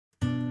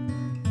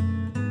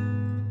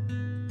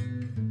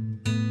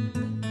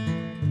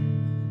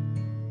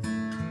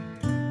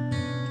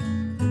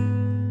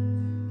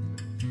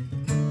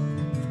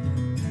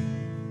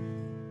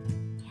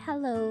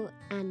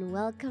and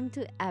welcome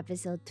to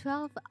episode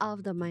 12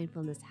 of the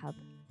Mindfulness Hub.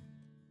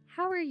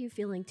 How are you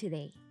feeling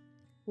today?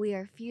 We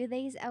are a few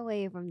days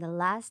away from the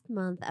last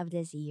month of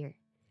this year.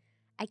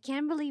 I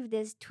can't believe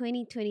this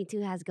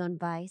 2022 has gone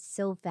by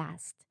so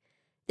fast.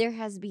 There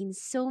has been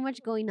so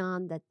much going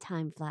on that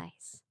time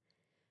flies.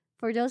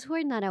 For those who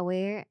are not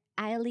aware,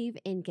 I live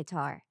in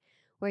Qatar,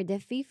 where the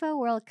FIFA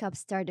World Cup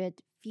started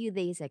a few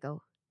days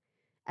ago.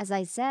 As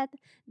I said,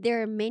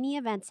 there are many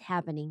events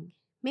happening.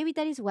 Maybe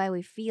that is why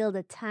we feel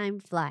the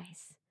time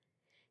flies.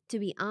 To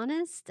be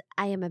honest,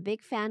 I am a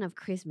big fan of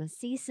Christmas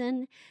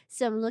season,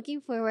 so I'm looking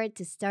forward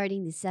to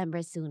starting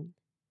December soon.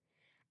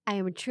 I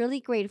am truly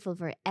grateful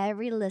for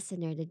every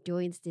listener that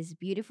joins this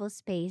beautiful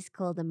space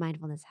called the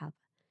Mindfulness Hub.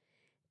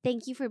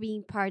 Thank you for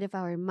being part of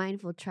our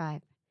mindful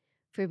tribe,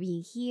 for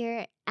being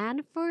here,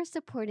 and for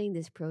supporting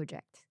this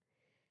project.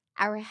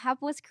 Our hub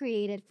was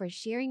created for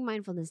sharing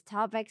mindfulness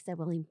topics that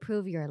will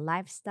improve your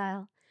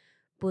lifestyle,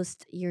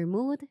 boost your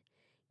mood,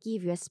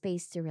 give you a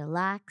space to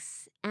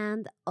relax,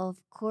 and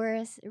of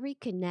course,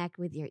 reconnect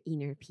with your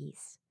inner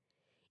peace.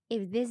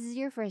 If this is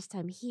your first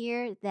time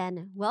here,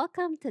 then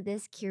welcome to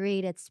this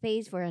curated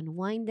space for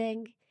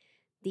unwinding,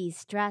 de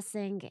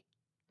stressing,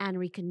 and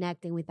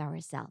reconnecting with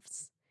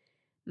ourselves.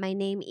 My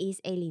name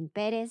is Aileen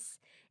Perez,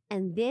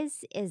 and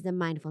this is the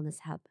Mindfulness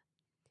Hub.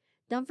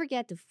 Don't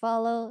forget to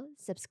follow,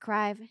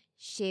 subscribe,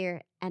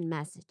 share, and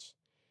message.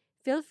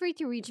 Feel free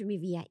to reach me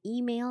via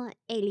email,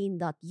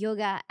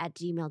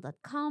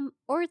 aileen.yoga@gmail.com,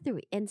 or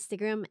through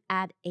Instagram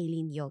at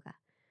aileenyoga.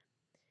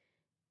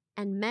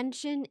 And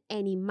mention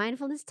any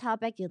mindfulness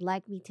topic you'd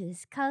like me to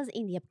discuss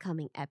in the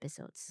upcoming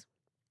episodes.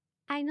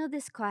 I know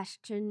this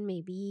question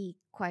may be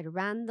quite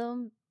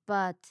random,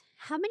 but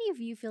how many of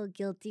you feel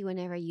guilty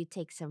whenever you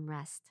take some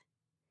rest?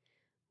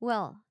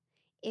 Well,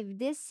 if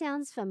this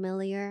sounds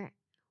familiar,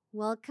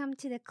 welcome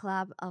to the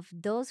club of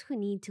those who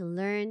need to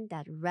learn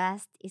that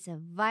rest is a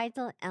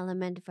vital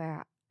element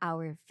for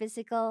our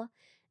physical,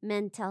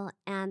 mental,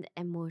 and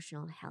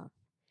emotional health.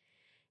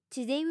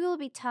 Today, we will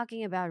be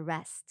talking about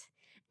rest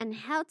and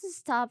how to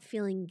stop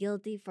feeling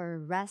guilty for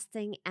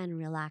resting and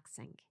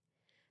relaxing.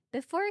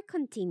 Before I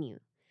continue,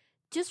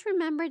 just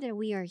remember that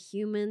we are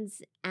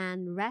humans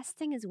and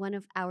resting is one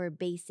of our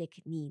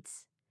basic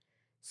needs.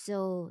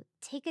 So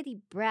take a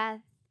deep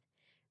breath,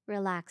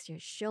 relax your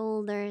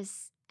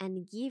shoulders,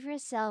 and give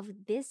yourself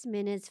these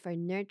minutes for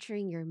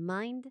nurturing your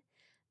mind,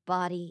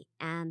 body,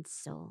 and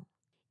soul.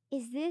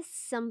 Is this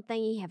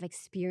something you have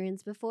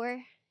experienced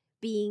before?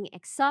 Being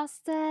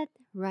exhausted,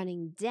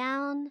 running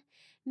down,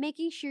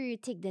 making sure you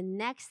take the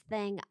next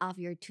thing off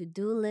your to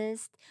do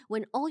list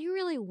when all you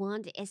really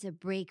want is a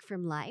break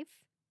from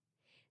life?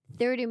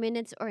 30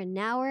 minutes or an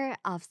hour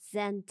of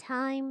Zen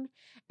time,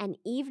 an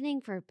evening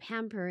for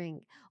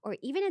pampering, or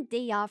even a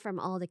day off from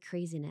all the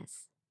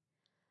craziness.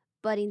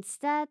 But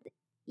instead,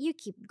 you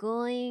keep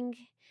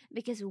going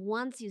because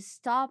once you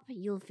stop,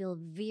 you'll feel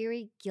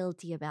very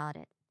guilty about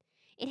it.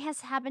 It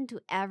has happened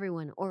to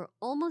everyone, or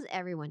almost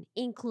everyone,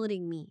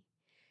 including me,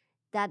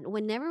 that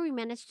whenever we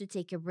manage to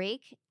take a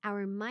break,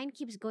 our mind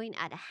keeps going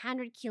at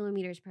 100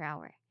 kilometers per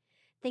hour,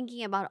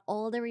 thinking about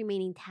all the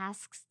remaining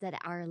tasks that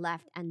are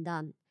left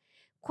undone,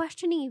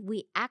 questioning if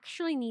we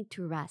actually need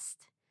to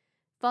rest,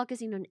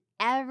 focusing on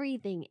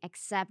everything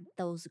except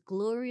those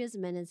glorious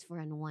minutes for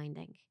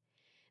unwinding.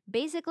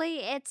 Basically,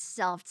 it's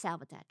self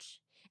sabotage.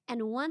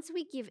 And once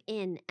we give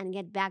in and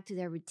get back to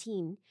the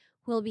routine,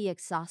 we'll be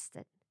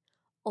exhausted,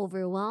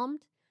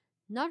 overwhelmed,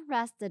 not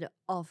rested,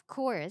 of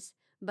course,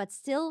 but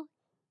still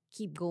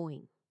keep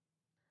going.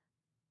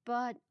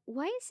 But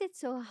why is it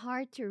so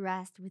hard to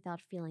rest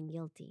without feeling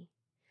guilty?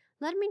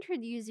 Let me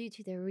introduce you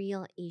to the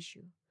real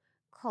issue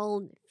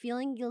called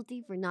feeling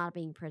guilty for not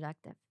being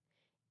productive,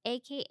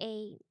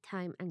 aka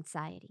time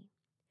anxiety.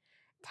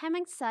 Time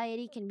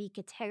anxiety can be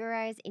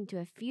categorized into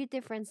a few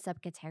different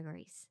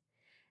subcategories.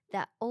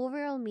 The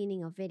overall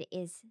meaning of it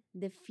is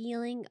the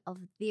feeling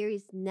of there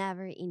is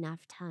never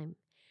enough time,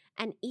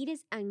 and it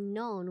is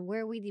unknown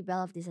where we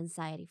develop this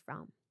anxiety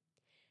from.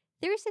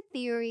 There is a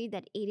theory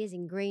that it is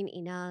ingrained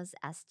in us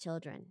as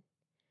children.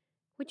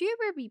 Would you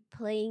ever be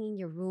playing in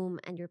your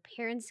room and your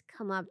parents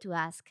come up to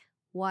ask,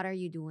 "What are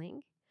you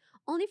doing?"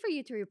 Only for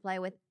you to reply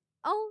with,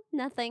 "Oh,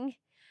 nothing."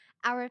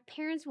 Our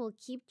parents will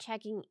keep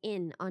checking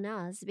in on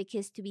us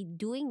because to be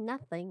doing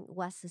nothing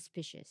was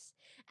suspicious,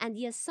 and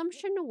the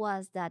assumption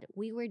was that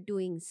we were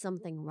doing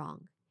something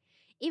wrong.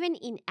 Even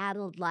in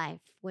adult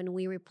life, when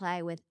we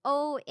reply with,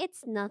 "Oh,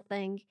 it's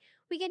nothing,"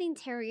 we get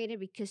interrogated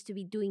because to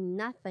be doing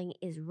nothing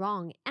is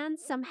wrong and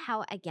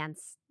somehow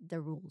against the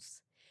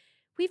rules.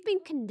 We've been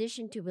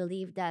conditioned to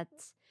believe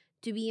that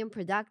to be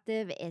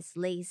unproductive is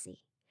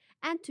lazy,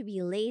 and to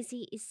be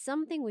lazy is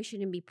something we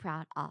shouldn't be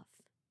proud of.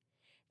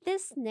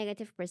 This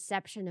negative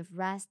perception of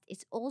rest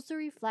is also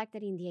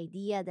reflected in the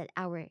idea that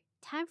our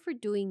time for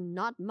doing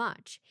not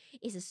much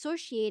is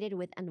associated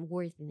with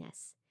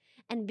unworthiness,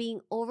 and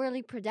being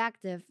overly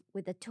productive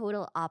with the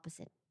total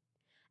opposite,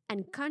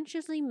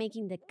 unconsciously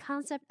making the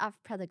concept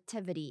of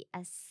productivity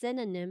a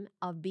synonym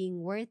of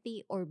being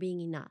worthy or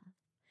being enough,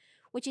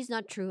 which is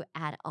not true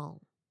at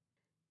all.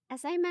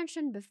 As I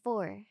mentioned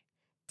before,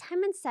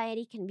 time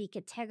anxiety can be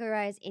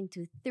categorized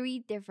into three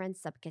different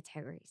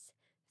subcategories.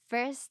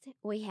 First,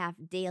 we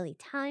have daily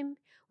time,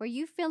 where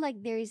you feel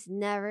like there is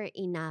never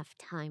enough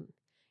time,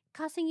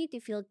 causing you to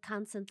feel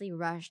constantly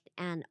rushed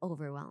and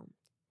overwhelmed.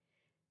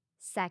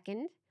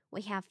 Second,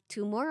 we have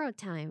tomorrow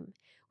time,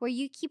 where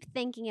you keep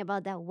thinking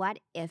about the what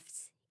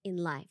ifs in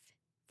life.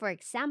 For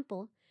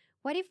example,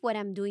 what if what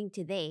I'm doing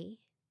today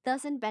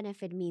doesn't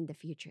benefit me in the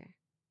future?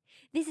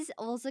 This is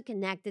also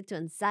connected to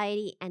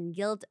anxiety and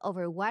guilt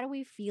over what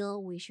we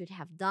feel we should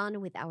have done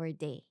with our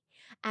day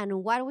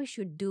and what we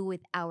should do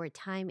with our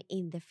time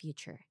in the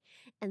future.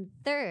 And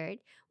third,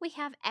 we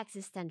have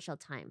existential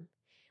time,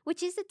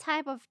 which is the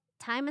type of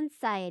time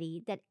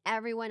anxiety that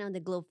everyone on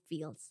the globe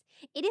feels.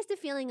 It is the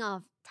feeling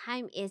of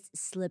time is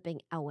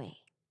slipping away.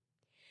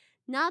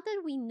 Now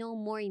that we know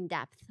more in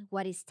depth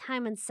what is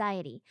time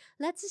anxiety,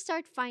 let's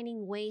start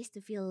finding ways to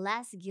feel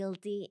less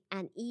guilty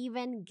and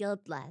even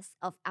guiltless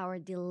of our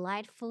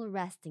delightful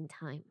resting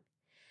time.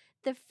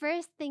 The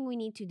first thing we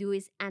need to do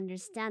is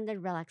understand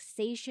that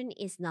relaxation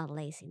is not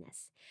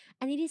laziness,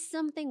 and it is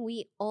something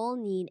we all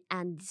need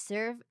and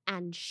deserve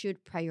and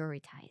should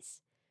prioritize.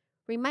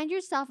 Remind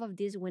yourself of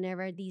this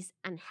whenever these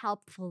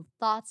unhelpful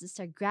thoughts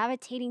start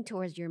gravitating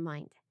towards your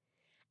mind,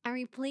 and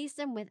replace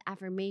them with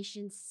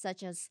affirmations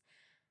such as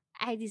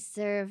I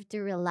deserve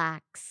to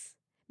relax.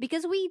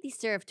 Because we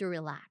deserve to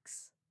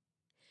relax.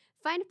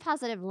 Find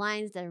positive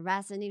lines that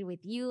resonate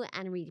with you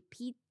and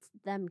repeat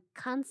them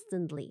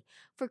constantly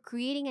for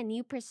creating a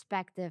new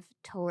perspective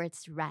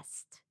towards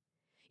rest.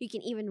 You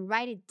can even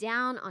write it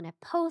down on a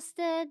post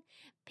it,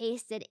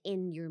 paste it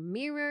in your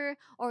mirror,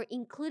 or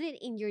include it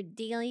in your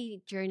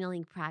daily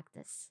journaling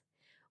practice.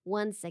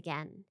 Once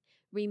again,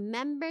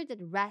 remember that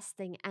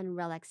resting and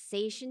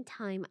relaxation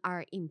time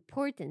are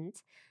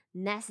important,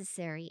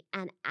 necessary,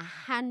 and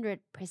 100%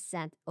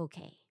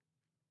 okay.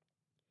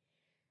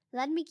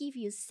 Let me give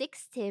you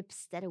 6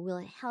 tips that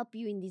will help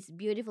you in this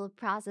beautiful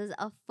process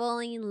of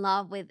falling in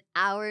love with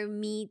our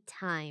me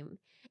time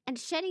and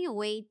shedding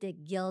away the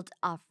guilt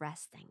of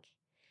resting.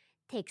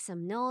 Take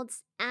some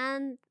notes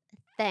and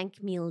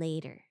thank me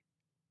later.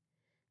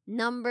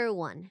 Number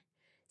 1,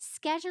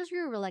 schedule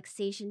your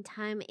relaxation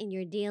time in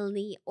your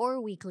daily or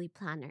weekly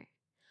planner.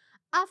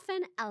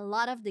 Often, a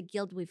lot of the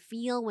guilt we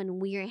feel when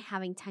we're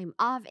having time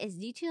off is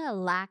due to a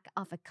lack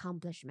of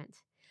accomplishment.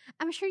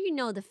 I'm sure you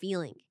know the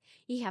feeling.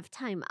 You have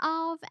time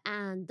off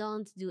and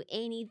don't do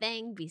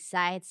anything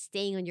besides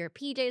staying on your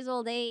PJs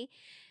all day,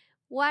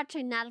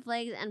 watching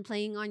Netflix and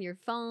playing on your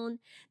phone.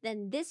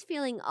 Then, this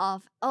feeling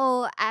of,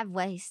 oh, I've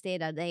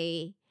wasted a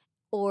day,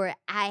 or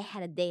I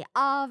had a day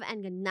off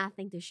and got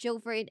nothing to show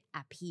for it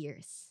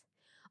appears.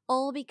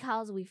 All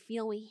because we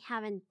feel we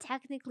haven't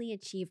technically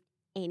achieved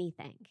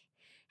anything.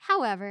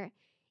 However,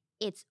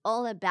 it's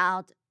all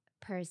about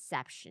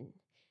perception.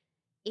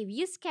 If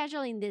you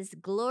schedule in this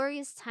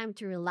glorious time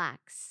to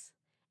relax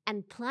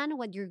and plan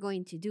what you're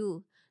going to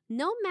do,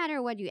 no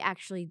matter what you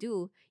actually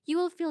do, you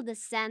will feel the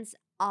sense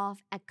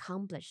of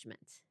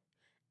accomplishment.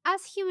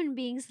 As human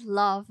beings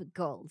love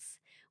goals.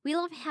 We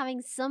love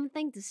having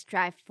something to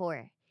strive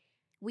for.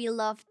 We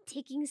love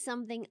taking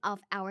something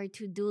off our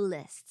to-do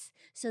lists.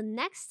 So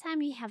next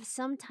time you have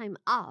some time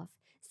off,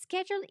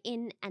 schedule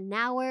in an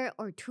hour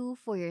or two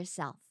for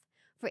yourself,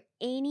 for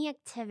any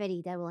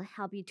activity that will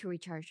help you to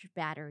recharge your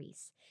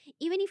batteries.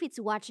 Even if it's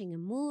watching a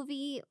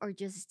movie or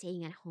just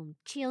staying at home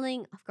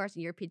chilling, of course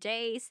in your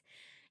PJs,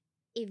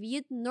 if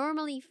you'd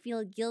normally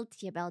feel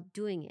guilty about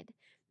doing it,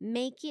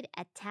 make it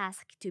a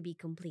task to be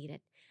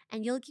completed,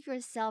 and you'll give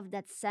yourself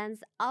that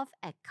sense of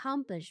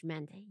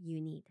accomplishment you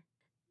need.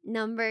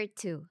 Number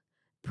 2,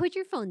 put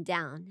your phone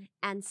down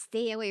and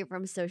stay away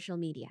from social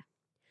media.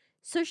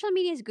 Social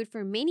media is good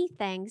for many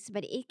things,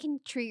 but it can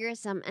trigger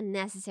some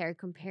unnecessary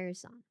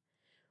comparison.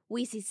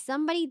 We see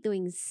somebody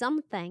doing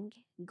something,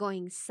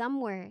 going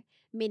somewhere,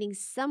 meeting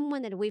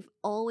someone that we've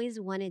always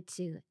wanted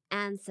to,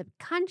 and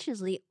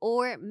subconsciously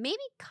or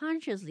maybe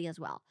consciously as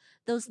well,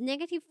 those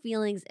negative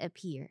feelings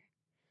appear.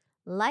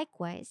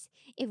 Likewise,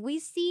 if we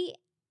see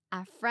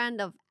a friend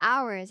of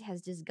ours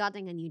has just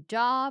gotten a new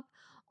job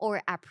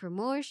or a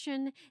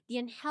promotion, the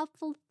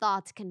unhelpful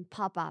thoughts can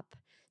pop up,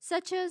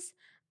 such as,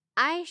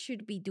 I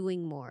should be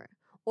doing more,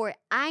 or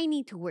I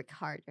need to work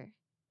harder.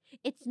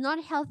 It's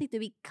not healthy to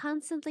be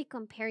constantly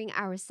comparing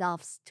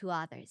ourselves to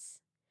others.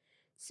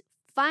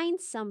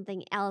 Find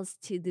something else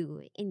to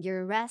do in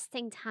your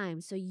resting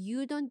time so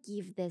you don't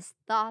give these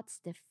thoughts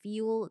the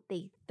fuel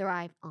they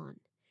thrive on.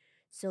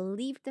 So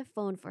leave the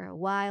phone for a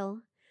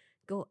while,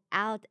 go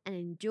out and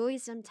enjoy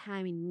some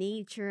time in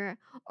nature,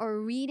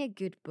 or read a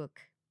good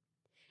book.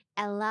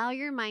 Allow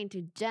your mind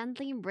to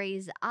gently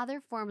embrace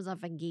other forms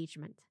of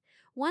engagement,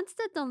 ones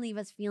that don't leave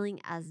us feeling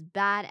as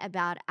bad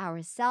about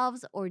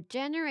ourselves or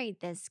generate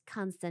this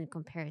constant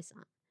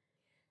comparison.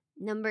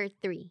 Number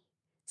 3,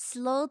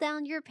 slow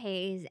down your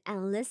pace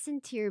and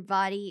listen to your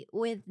body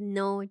with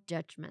no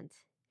judgment.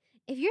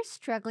 If you're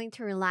struggling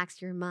to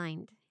relax your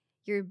mind,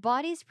 your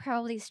body is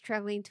probably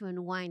struggling to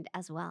unwind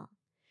as well.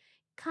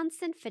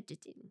 Constant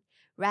fidgeting,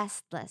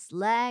 restless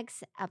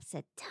legs,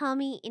 upset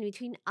tummy, in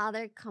between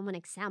other common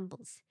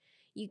examples.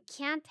 You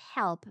can't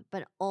help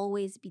but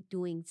always be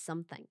doing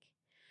something.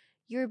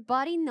 Your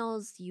body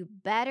knows you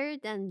better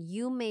than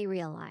you may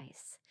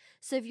realize.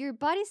 So if your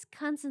body's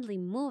constantly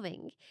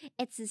moving,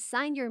 it's a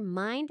sign your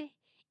mind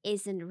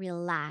isn't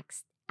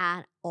relaxed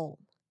at all.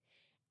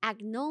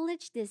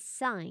 Acknowledge these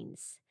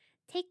signs.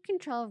 Take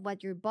control of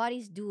what your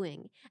body's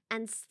doing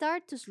and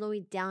start to slow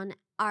it down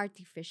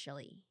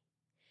artificially.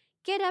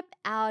 Get up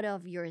out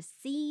of your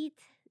seat,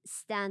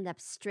 stand up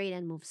straight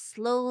and move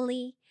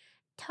slowly.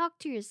 Talk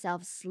to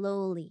yourself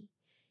slowly.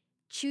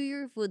 Chew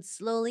your food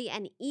slowly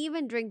and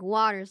even drink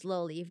water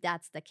slowly if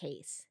that's the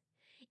case,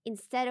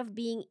 instead of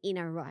being in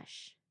a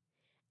rush.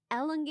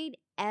 Elongate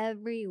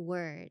every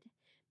word.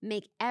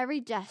 Make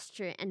every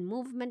gesture and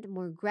movement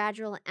more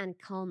gradual and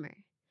calmer.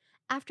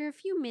 After a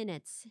few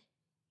minutes,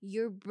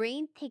 your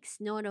brain takes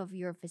note of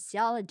your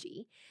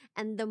physiology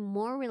and the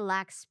more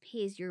relaxed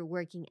pace you're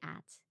working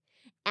at.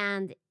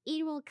 And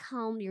it will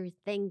calm your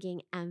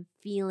thinking and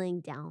feeling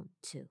down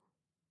too.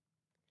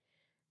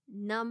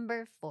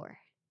 Number 4,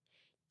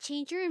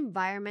 change your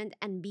environment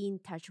and be in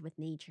touch with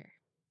nature.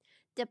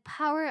 The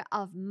power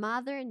of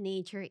Mother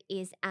Nature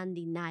is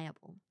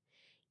undeniable.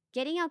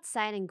 Getting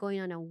outside and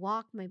going on a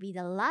walk might be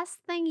the last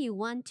thing you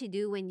want to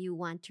do when you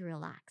want to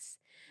relax.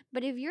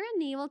 But if you're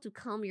unable to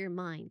calm your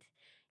mind,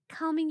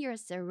 calming your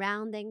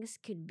surroundings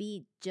could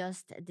be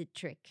just the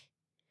trick.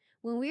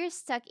 When we're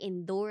stuck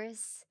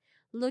indoors,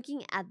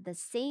 looking at the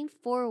same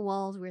four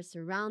walls we're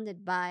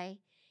surrounded by,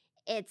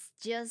 it's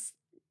just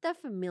the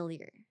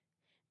familiar.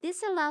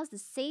 This allows the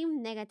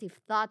same negative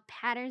thought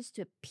patterns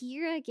to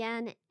appear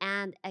again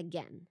and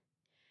again.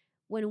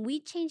 When we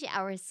change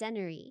our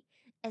scenery,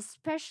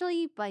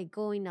 especially by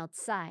going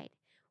outside,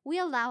 we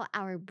allow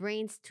our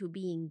brains to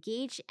be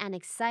engaged and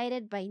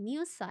excited by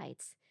new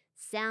sights,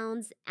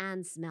 sounds,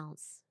 and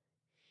smells.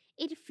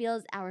 It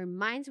fills our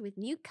minds with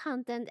new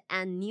content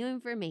and new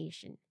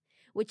information,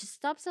 which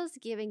stops us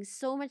giving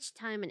so much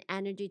time and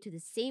energy to the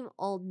same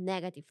old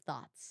negative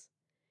thoughts.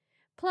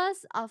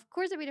 Plus, of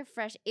course, a bit of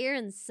fresh air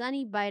and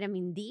sunny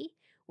vitamin D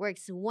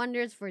works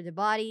wonders for the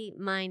body,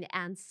 mind,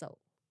 and soul.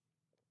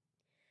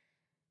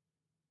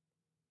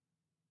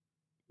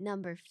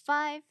 Number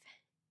 5,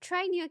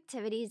 try new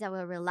activities that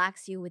will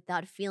relax you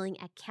without feeling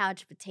a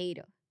couch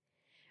potato.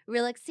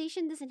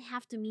 Relaxation doesn't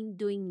have to mean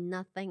doing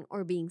nothing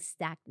or being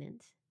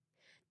stagnant.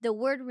 The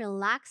word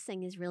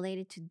relaxing is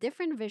related to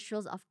different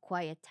visuals of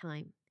quiet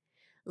time,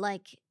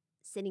 like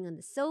sitting on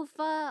the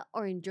sofa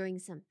or enjoying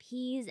some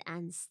peace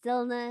and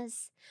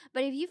stillness.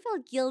 But if you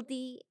feel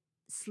guilty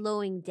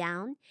slowing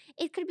down,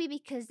 it could be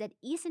because that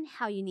isn't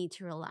how you need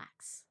to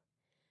relax.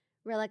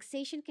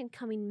 Relaxation can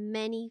come in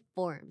many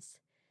forms,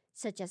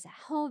 such as a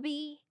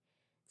hobby,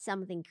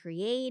 something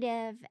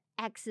creative,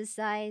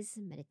 exercise,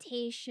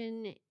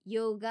 meditation,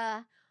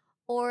 yoga,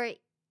 or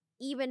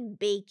even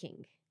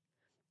baking.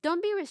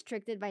 Don't be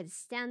restricted by the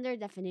standard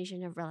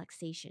definition of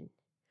relaxation.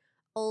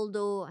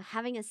 Although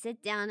having a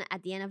sit down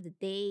at the end of the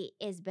day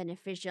is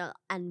beneficial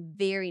and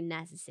very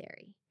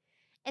necessary,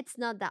 it's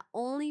not the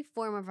only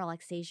form of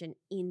relaxation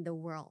in the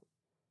world.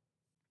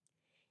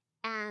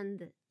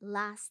 And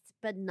last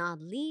but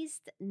not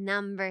least,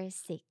 number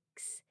 6,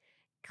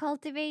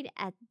 cultivate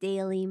a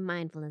daily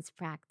mindfulness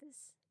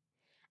practice.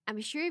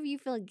 I'm sure if you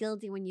feel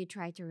guilty when you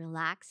try to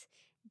relax,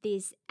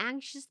 these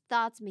anxious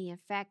thoughts may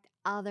affect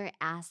other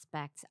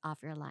aspects of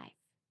your life.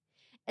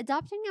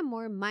 Adopting a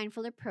more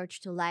mindful approach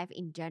to life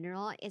in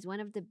general is one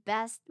of the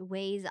best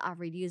ways of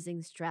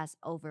reducing stress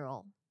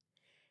overall.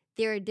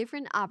 There are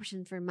different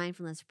options for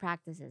mindfulness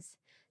practices,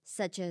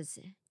 such as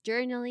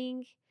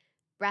journaling,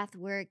 breath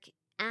work,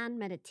 and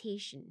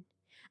meditation.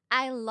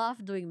 I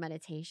love doing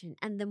meditation,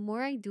 and the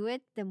more I do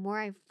it, the more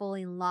I fall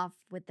in love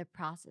with the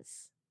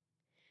process.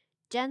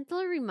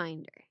 Gentle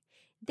reminder,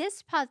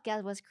 this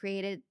podcast was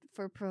created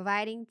for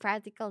providing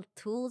practical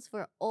tools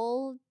for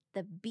all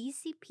the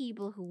busy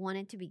people who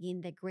wanted to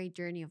begin the great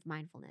journey of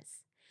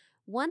mindfulness.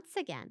 Once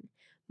again,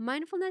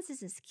 mindfulness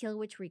is a skill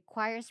which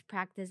requires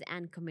practice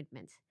and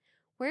commitment,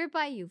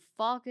 whereby you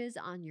focus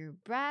on your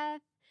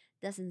breath,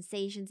 the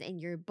sensations in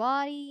your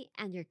body,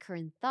 and your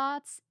current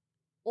thoughts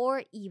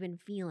or even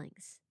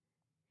feelings.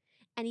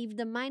 And if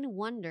the mind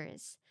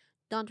wanders,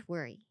 don't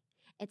worry.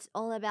 It's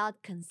all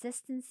about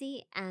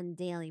consistency and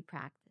daily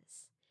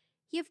practice.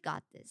 You've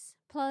got this.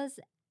 Plus,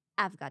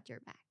 I've got your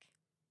back.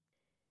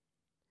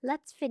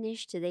 Let's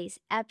finish today's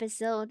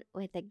episode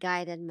with a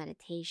guided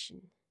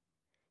meditation.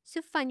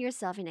 So find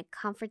yourself in a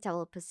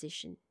comfortable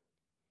position.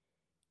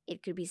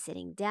 It could be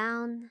sitting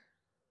down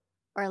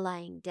or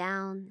lying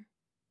down.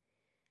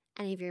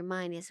 And if your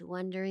mind is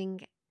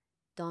wandering,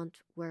 don't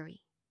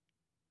worry.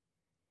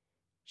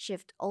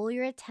 Shift all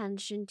your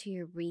attention to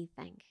your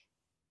breathing.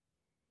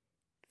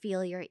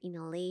 Feel your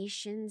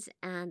inhalations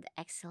and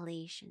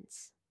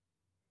exhalations.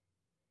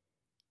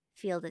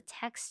 Feel the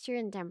texture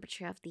and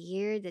temperature of the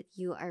air that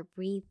you are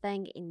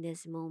breathing in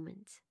this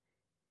moment.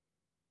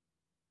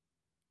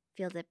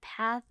 Feel the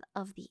path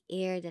of the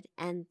air that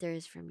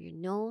enters from your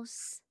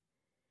nose,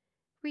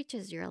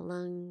 reaches your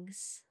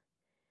lungs,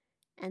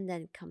 and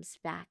then comes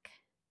back.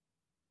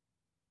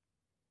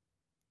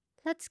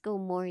 Let's go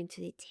more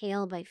into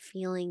detail by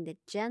feeling the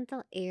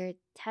gentle air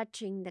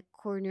touching the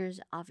corners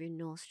of your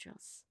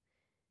nostrils.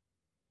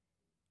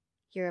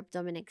 Your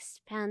abdomen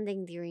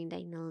expanding during the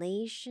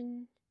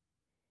inhalation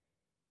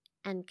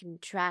and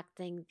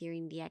contracting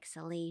during the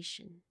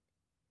exhalation.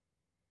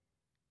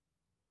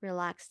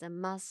 Relax the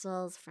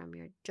muscles from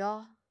your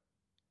jaw,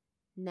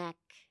 neck,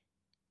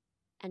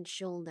 and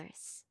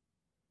shoulders.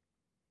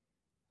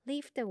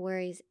 Leave the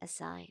worries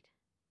aside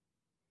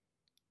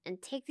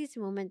and take this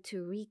moment to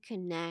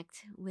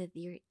reconnect with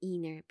your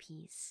inner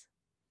peace.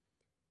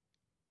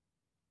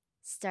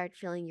 Start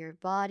feeling your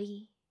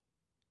body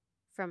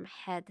from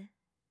head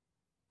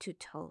to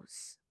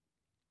toes.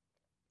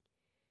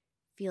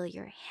 Feel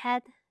your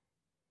head,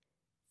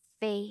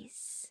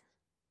 face,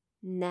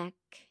 neck,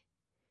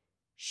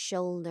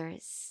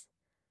 shoulders,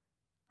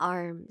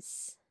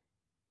 arms,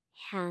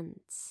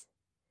 hands,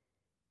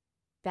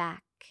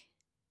 back,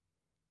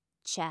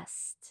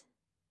 chest,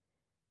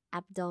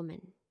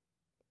 abdomen,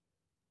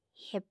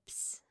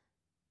 hips,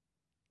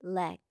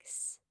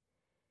 legs,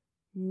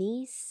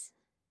 knees,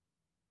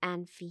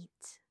 and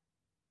feet.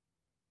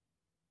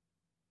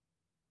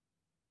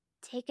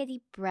 Take a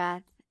deep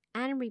breath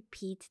and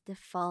repeat the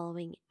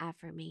following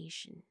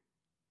affirmation.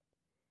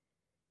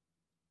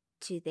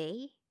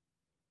 Today,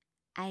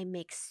 I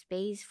make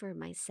space for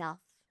myself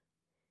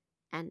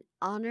and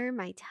honor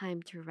my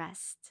time to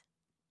rest.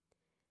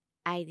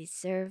 I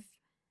deserve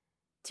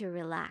to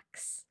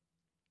relax.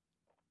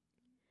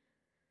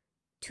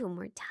 2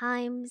 more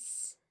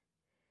times.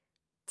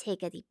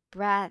 Take a deep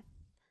breath.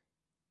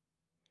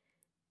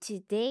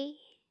 Today,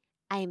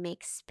 I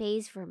make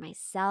space for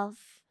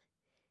myself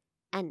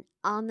and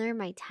honor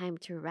my time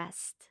to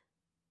rest.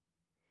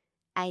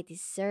 I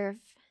deserve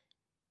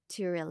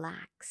to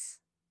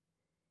relax.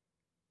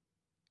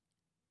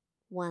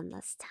 1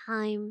 last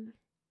time.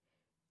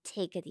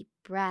 Take a deep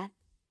breath.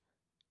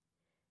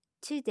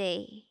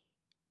 Today,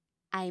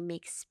 I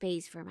make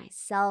space for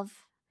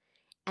myself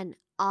and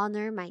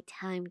honor my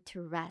time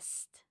to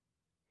rest.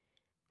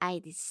 I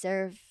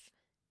deserve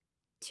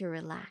to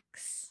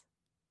relax.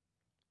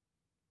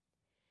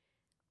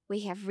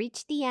 We have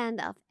reached the end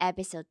of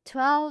episode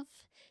 12.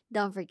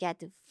 Don't forget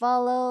to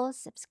follow,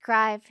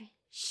 subscribe,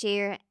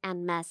 share,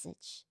 and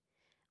message.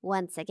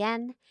 Once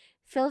again,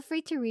 feel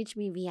free to reach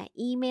me via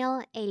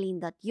email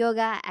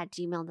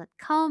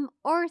aileen.yoga@gmail.com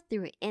or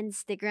through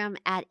Instagram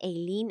at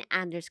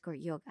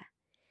aileen_yoga.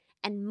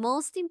 And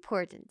most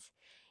important,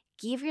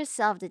 give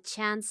yourself the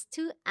chance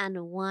to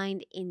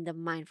unwind in the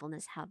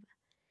Mindfulness Hub.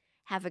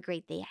 Have a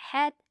great day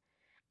ahead.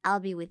 I'll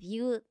be with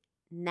you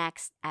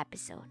next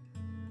episode.